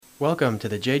Welcome to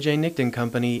the J.J. Nichting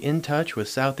Company In Touch with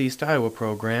Southeast Iowa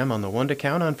program on the one to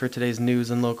count on for today's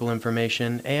news and local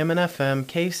information, AM and FM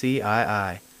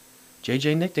KCII.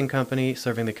 J.J. Nichting Company,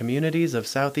 serving the communities of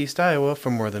Southeast Iowa for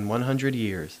more than 100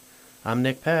 years. I'm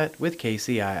Nick Pett with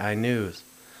KCII News.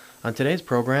 On today's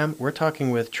program, we're talking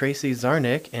with Traci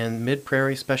Zahradnek and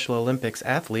Mid-Prairie Special Olympics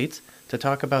athletes to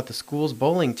talk about the school's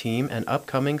bowling team and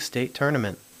upcoming state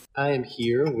tournament. I am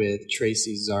here with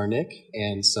Traci Zahradnek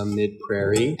and some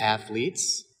Mid-Prairie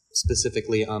athletes,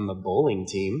 specifically on the bowling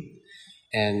team.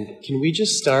 And can we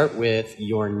just start with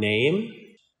your name?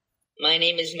 My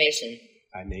name is Mason.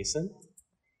 Hi, Mason.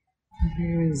 My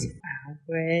name is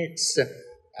Alex.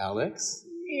 Alex.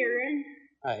 Erin.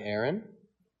 Hi, Erin.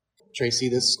 Traci,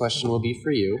 this question will be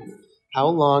for you. How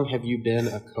long have you been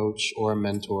a coach or a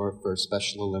mentor for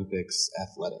Special Olympics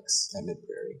athletics at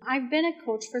Mid-Prairie? I've been a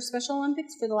coach for Special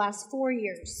Olympics for the last 4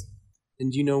 years.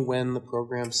 And do you know when the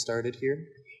program started here?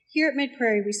 Here at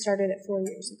Mid-Prairie, we started it 4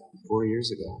 years ago. 4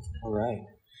 years ago. All right.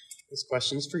 This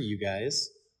question's for you guys.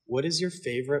 What is your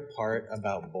favorite part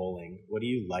about bowling? What do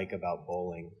you like about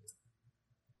bowling?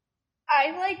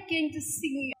 I like getting to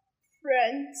see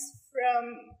friends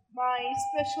from my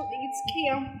special needs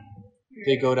camp.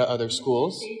 They go to other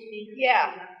schools?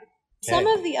 Yeah. Okay. Some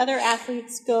of the other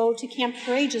athletes go to Camp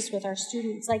Courageous with our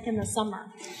students, like in the summer.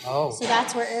 Oh. So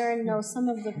that's where Erin knows some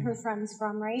of her friends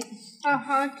from, right?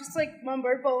 Just like when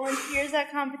we're volunteers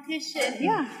at competition.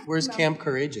 Yeah. Where's Camp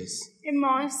Courageous? In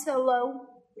Monticello.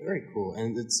 Very cool.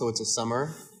 And so it's a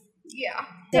summer? Yeah.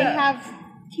 They have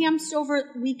camps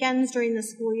over weekends during the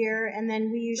school year, and then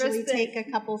we usually take a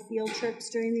couple field trips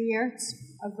during the year. It's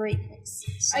a great place.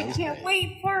 Sounds I can't great.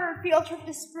 wait for a field trip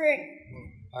this spring.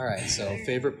 All right, so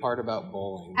favorite part about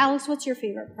bowling? Alex, what's your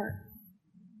favorite part?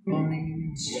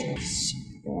 Bowling strikes.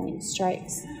 Bowling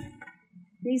strikes.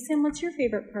 Mason, what's your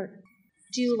favorite part?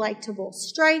 Do you like to bowl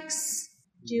strikes?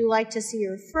 Do you like to see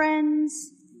your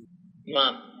friends?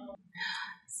 Mom.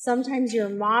 Sometimes your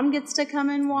mom gets to come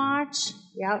and watch.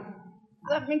 Yep.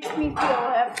 That makes me feel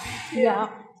happy. Yeah.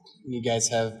 You guys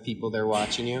have people there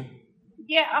watching you?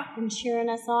 Yeah. And cheering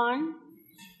us on.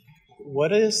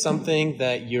 What is something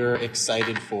that you're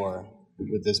excited for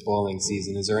with this bowling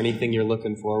season? Is there anything you're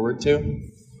looking forward to?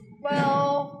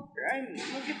 Well, I'm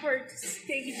looking forward to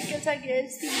state because I get to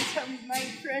see some of my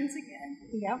friends again.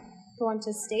 Yep. Going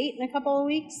to state in a couple of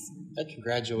weeks.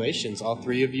 Congratulations. All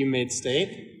three of you made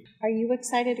state. Are you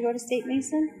excited to go to state,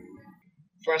 Mason?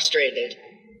 Frustrated.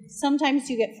 Sometimes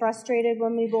you get frustrated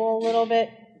when we bowl a little bit.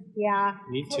 Yeah.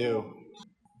 Me too.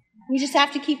 We just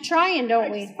have to keep trying,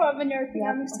 don't we? That's probably another thing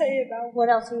I'm excited about. What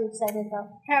else are you excited about?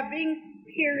 Having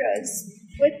Pira's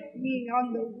with me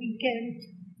on the weekend.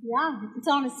 Yeah, it's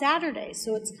on a Saturday,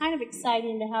 so it's kind of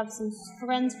exciting to have some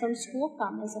friends from school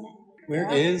come, isn't it?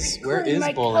 Where is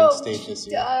my bowling coach, state this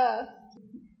year?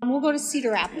 We'll go to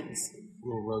Cedar Rapids. A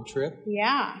little road trip?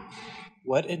 Yeah.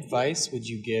 What advice would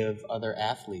you give other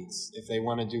athletes if they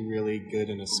want to do really good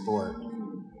in a sport?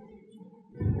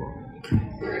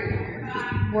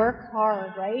 Work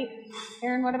hard, right?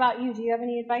 Erin, what about you? Do you have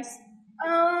any advice?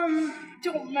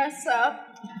 Don't mess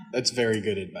up. That's very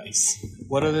good advice.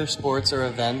 What other sports or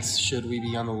events should we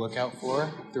be on the lookout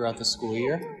for throughout the school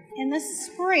year? In the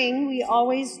spring, we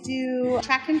always do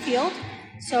track and field.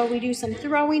 So we do some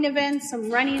throwing events, some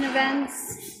running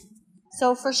events.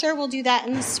 So for sure we'll do that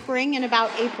in the spring in about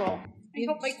April. I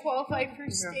hope I qualify for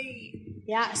state.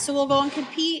 Yeah, so we'll go and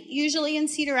compete usually in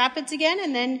Cedar Rapids again,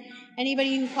 and then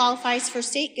anybody who qualifies for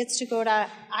state gets to go to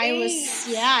Ames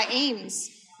to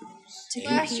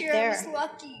Last compete year there. I was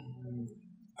lucky.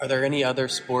 Are there any other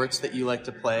sports that you like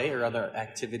to play or other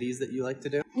activities that you like to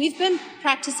do? We've been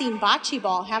practicing bocce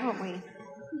ball, haven't we?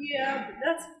 Yeah, but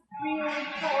that's really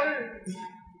hard.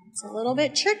 It's a little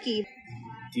bit tricky.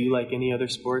 Do you like any other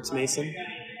sports, Mason?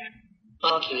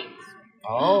 Hockey.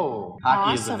 Oh,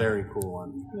 hockey is a Awesome. very cool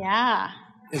one. Yeah.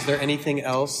 Is there anything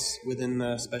else within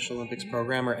the Special Olympics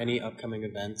program or any upcoming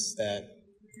events that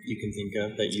you can think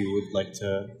of that you would like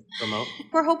to promote?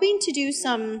 We're hoping to do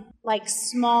some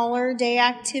smaller day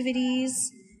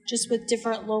activities just with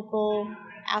different local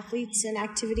athletes and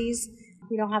activities.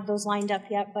 We don't have those lined up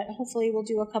yet, but hopefully we'll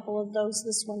do a couple of those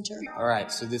this winter. All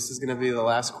right, so this is going to be the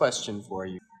last question for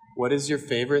you. What is your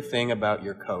favorite thing about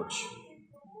your coach?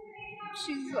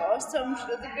 She's awesome. She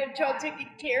does a good job taking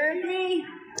care of me.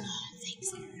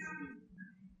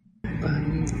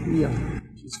 Yeah.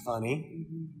 She's funny.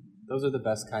 Those are the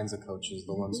best kinds of coaches,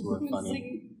 the ones who are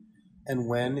funny. And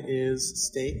when is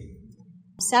state?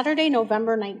 Saturday,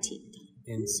 November 19th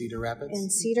In Cedar Rapids? in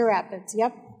Cedar Rapids.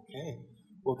 Yep. Okay.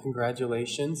 Well,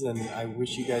 congratulations, and I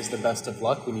wish you guys the best of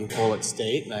luck when you bowl at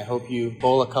state, and I hope you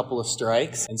bowl a couple of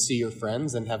strikes and see your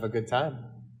friends and have a good time.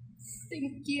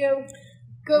 Thank you.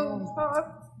 Go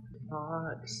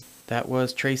Hawks. That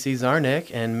was Traci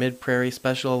Zahradnek and Mid-Prairie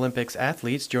Special Olympics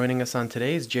athletes joining us on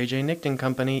today's J.J. Nichting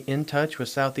Company In Touch with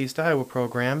Southeast Iowa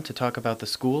program to talk about the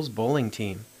school's bowling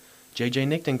team. J.J.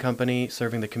 Nichting Company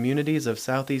serving the communities of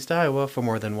Southeast Iowa for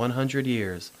more than 100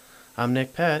 years. I'm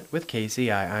Nick Pett with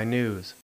KCII News.